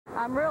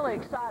I'm really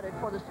excited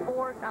for the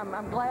sport.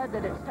 I'm glad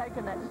that it's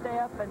taken that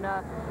step, and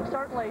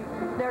certainly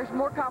there's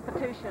more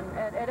competition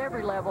at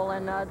every level,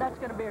 and that's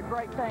going to be a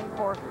great thing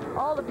for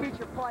all the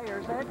future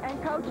players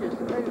and coaches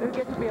who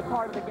get to be a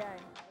part of the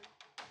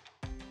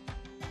game.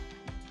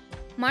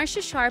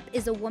 Marsha Sharp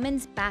is a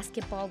women's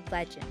basketball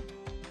legend.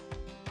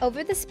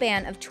 Over the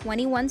span of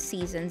 21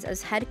 seasons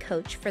as head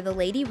coach for the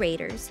Lady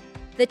Raiders,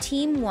 the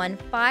team won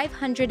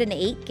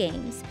 508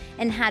 games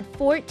and had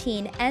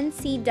 14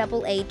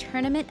 NCAA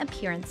tournament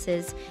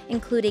appearances,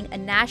 including a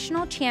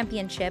national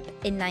championship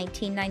in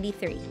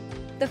 1993,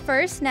 the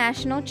first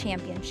national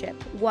championship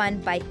won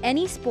by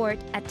any sport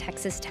at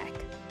Texas Tech.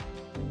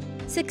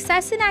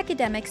 Success in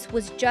academics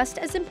was just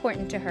as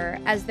important to her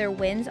as their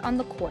wins on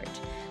the court,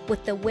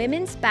 with the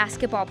women's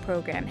basketball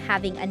program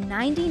having a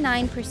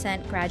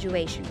 99%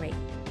 graduation rate.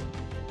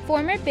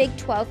 Former Big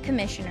 12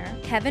 Commissioner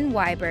Kevin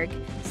Weiberg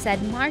said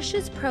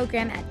Marsha's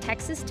program at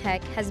Texas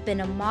Tech has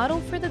been a model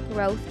for the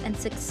growth and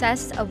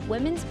success of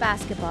women's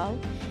basketball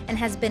and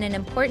has been an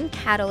important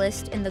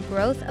catalyst in the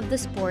growth of the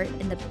sport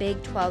in the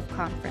Big 12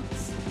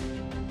 Conference.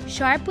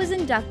 Sharp was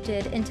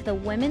inducted into the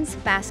Women's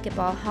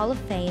Basketball Hall of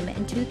Fame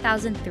in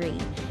 2003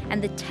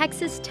 and the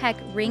Texas Tech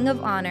Ring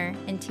of Honor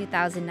in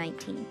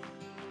 2019.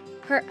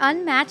 Her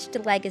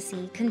unmatched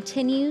legacy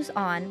continues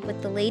on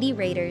with the Lady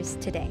Raiders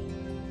today.